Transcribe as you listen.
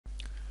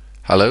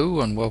Hello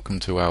and welcome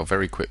to our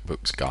very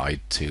QuickBooks guide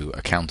to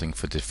accounting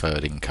for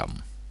deferred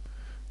income.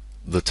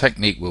 The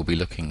technique we'll be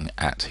looking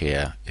at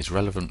here is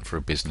relevant for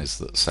a business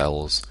that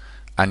sells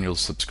annual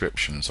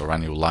subscriptions or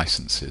annual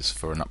licenses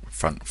for an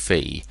upfront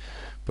fee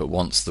but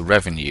wants the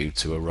revenue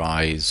to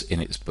arise in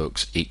its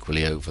books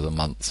equally over the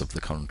months of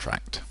the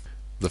contract.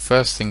 The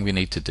first thing we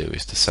need to do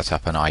is to set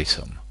up an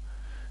item.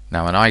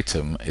 Now an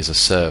item is a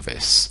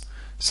service,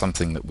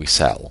 something that we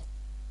sell.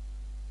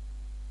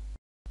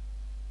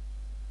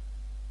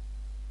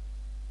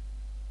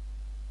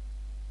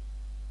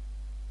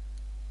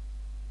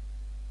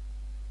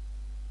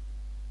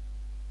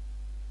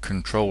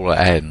 Control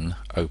N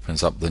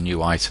opens up the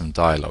new item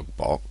dialog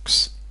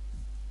box.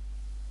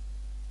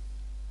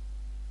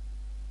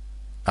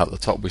 At the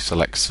top we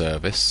select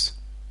service.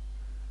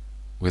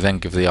 We then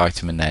give the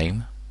item a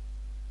name.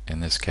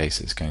 In this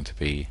case it's going to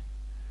be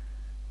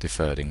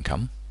deferred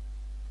income.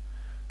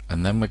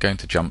 And then we're going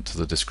to jump to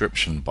the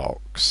description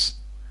box.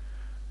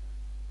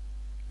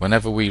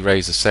 Whenever we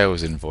raise a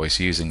sales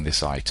invoice using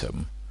this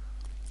item,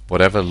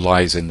 whatever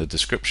lies in the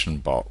description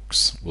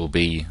box will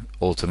be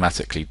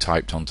automatically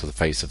typed onto the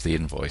face of the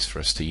invoice for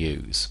us to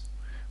use.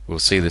 We'll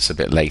see this a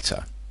bit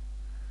later.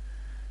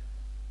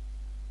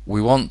 We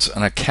want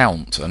an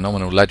account, a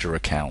nominal ledger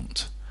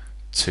account,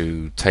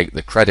 to take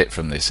the credit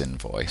from this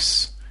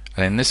invoice,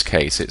 and in this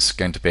case it's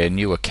going to be a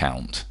new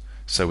account,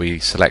 so we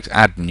select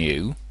Add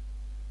New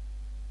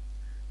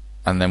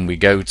and then we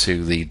go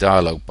to the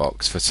dialog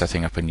box for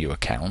setting up a new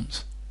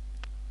account.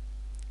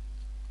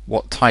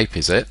 What type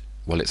is it?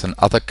 Well, it's an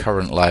other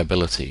current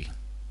liability,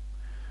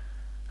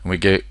 and we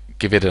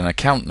give it an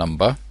account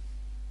number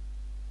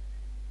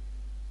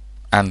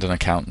and an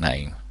account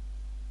name.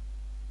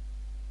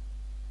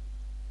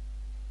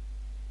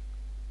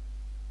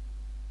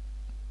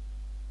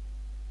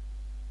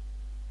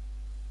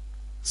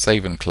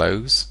 Save and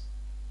close.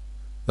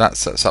 That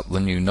sets up the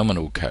new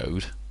nominal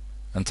code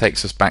and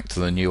takes us back to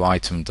the new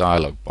item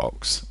dialog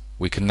box.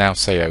 We can now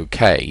say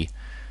OK,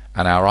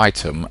 and our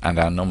item and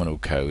our nominal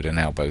code are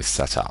now both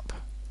set up.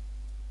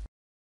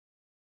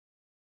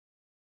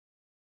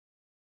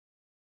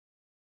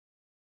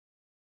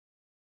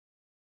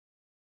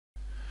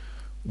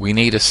 We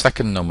need a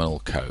second nominal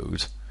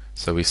code,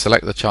 so we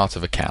select the chart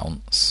of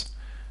accounts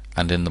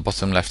and in the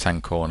bottom left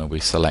hand corner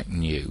we select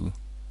New,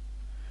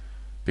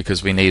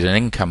 because we need an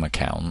income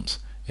account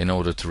in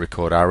order to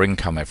record our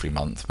income every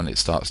month when it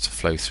starts to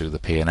flow through the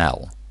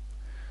P&L.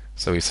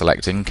 So we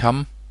select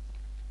Income.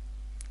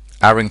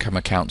 Our income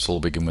accounts all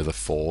begin with a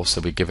 4,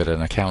 so we give it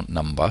an account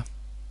number.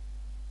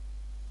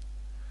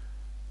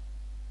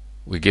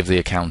 We give the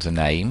account a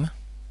name.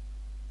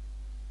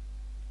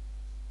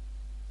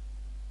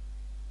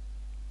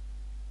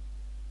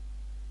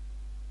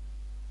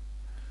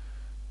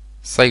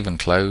 Save and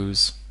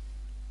close,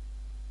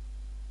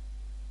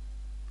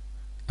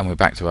 and we're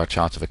back to our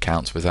chart of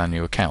accounts with our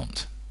new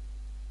account.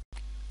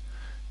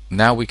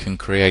 Now we can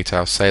create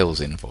our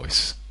sales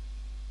invoice.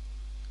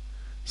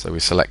 So we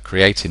select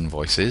Create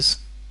Invoices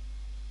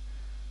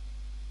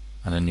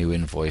and a new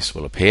invoice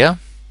will appear.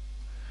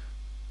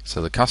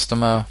 So the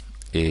customer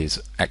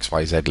is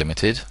XYZ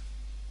Limited.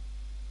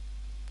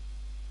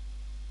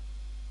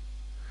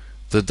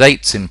 The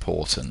date's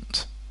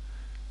important.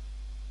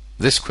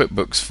 This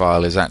QuickBooks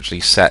file is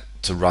actually set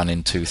to run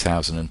in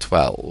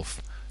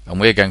 2012, and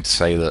we're going to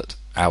say that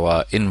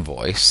our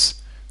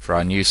invoice for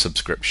our new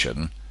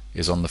subscription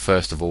is on the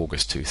 1st of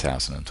August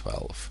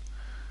 2012.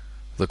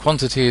 The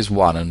quantity is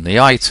 1 and the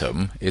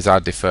item is our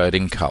deferred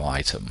income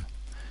item.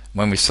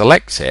 When we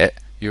select it,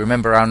 you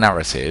remember our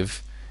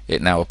narrative,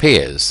 it now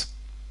appears.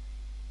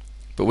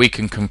 But we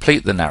can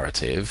complete the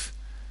narrative.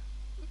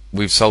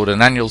 We've sold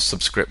an annual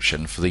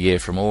subscription for the year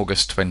from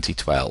August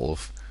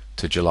 2012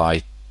 to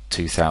July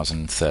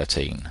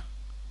 2013.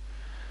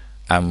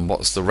 And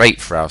what's the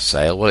rate for our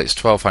sale? Well, it's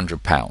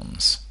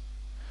 £1,200.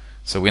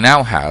 So we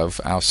now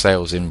have our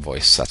sales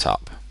invoice set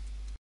up.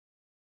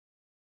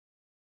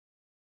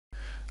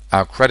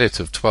 Our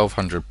credit of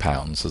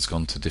 £1,200 has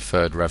gone to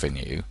deferred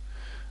revenue,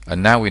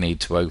 and now we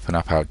need to open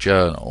up our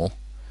journal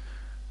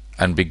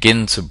and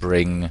begin to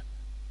bring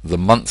the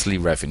monthly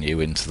revenue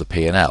into the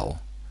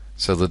P&L.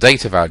 So the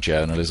date of our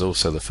journal is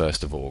also the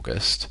 1st of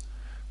August.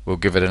 We'll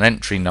give it an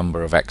entry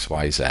number of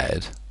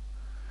XYZ.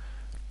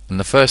 And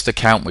the first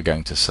account we're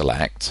going to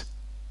select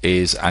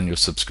is annual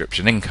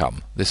subscription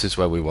income. This is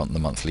where we want the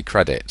monthly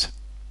credit.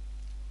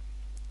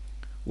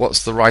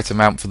 What's the right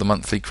amount for the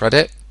monthly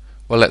credit?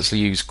 Well, let's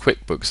use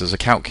QuickBooks as a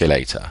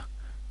calculator.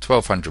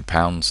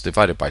 £1,200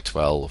 divided by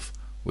 12,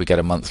 we get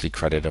a monthly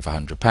credit of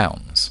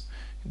 £100.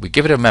 We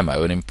give it a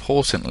memo, and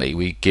importantly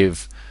we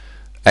give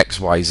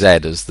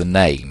XYZ as the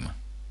name.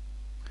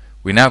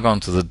 We now go on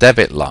to the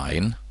debit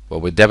line where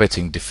we're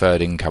debiting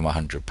deferred income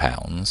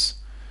 £100.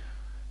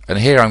 And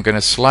here I'm going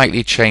to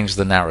slightly change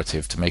the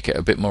narrative to make it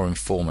a bit more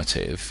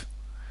informative,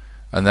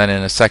 and then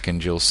in a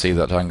second you'll see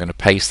that I'm going to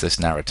paste this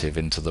narrative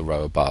into the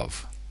row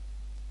above.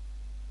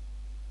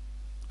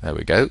 There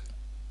we go.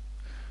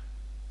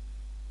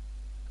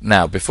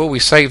 Now before we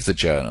save the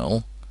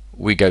journal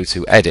we go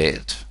to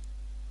Edit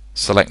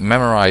select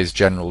Memorize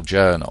General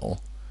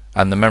Journal,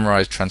 and the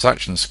Memorize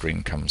Transaction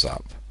screen comes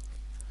up.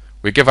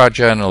 We give our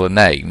journal a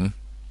name.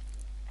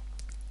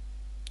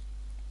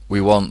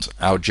 We want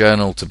our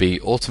journal to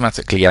be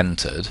automatically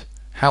entered.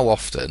 How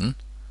often?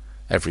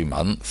 Every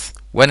month.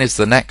 When is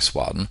the next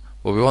one?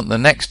 Well, we want the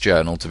next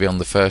journal to be on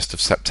the 1st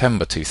of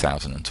September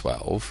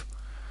 2012.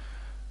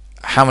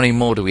 How many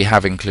more do we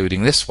have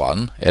including this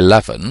one?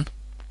 11.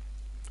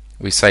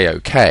 We say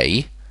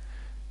OK.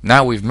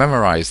 Now we've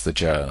memorized the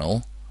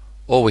journal.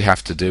 All we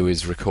have to do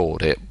is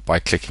record it by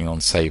clicking on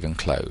Save and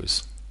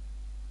Close.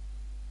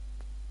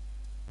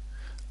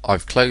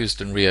 I've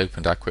closed and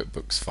reopened our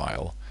QuickBooks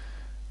file,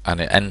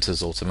 and it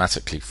enters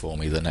automatically for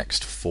me the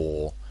next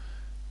 4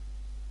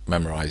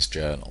 memorized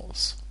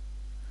journals.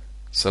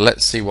 So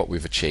let's see what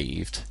we've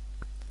achieved.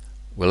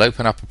 We'll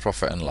open up a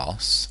profit and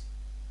loss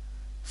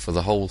for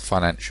the whole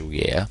financial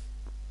year,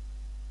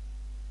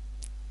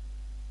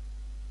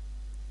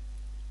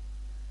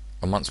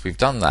 and once we've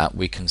done that,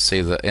 we can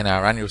see that in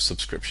our annual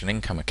subscription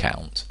income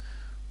account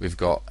we've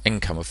got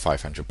income of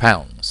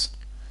 £500.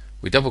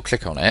 We double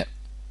click on it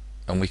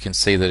and we can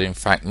see that in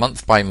fact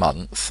month by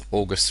month,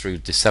 August through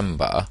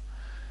December,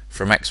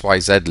 from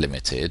XYZ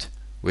Limited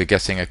we're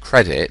getting a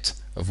credit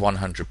of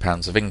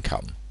 £100 of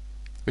income,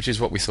 which is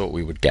what we thought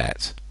we would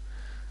get.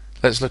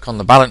 Let's look on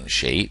the balance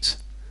sheet.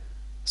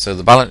 So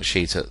the balance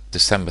sheet at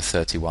December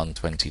 31,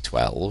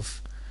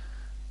 2012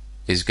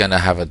 is going to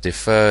have a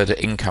deferred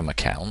income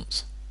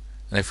account,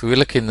 and if we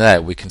look in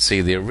there we can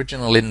see the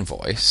original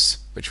invoice,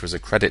 which was a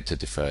credit to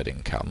deferred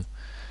income,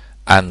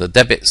 and the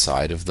debit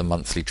side of the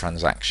monthly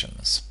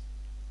transactions.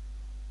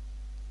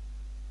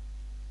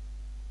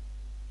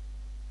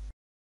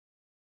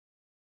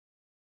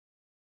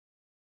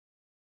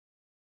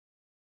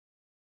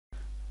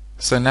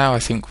 So now I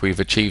think we've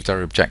achieved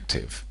our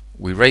objective.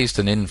 We raised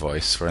an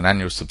invoice for an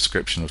annual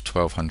subscription of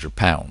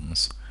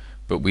 £1,200,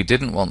 but we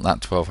didn't want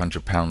that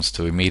 £1,200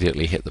 to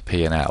immediately hit the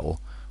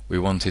P&L. We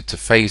wanted to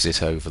phase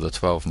it over the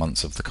 12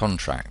 months of the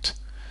contract.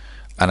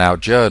 And our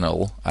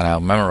journal and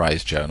our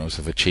memorized journals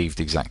have achieved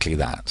exactly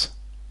that.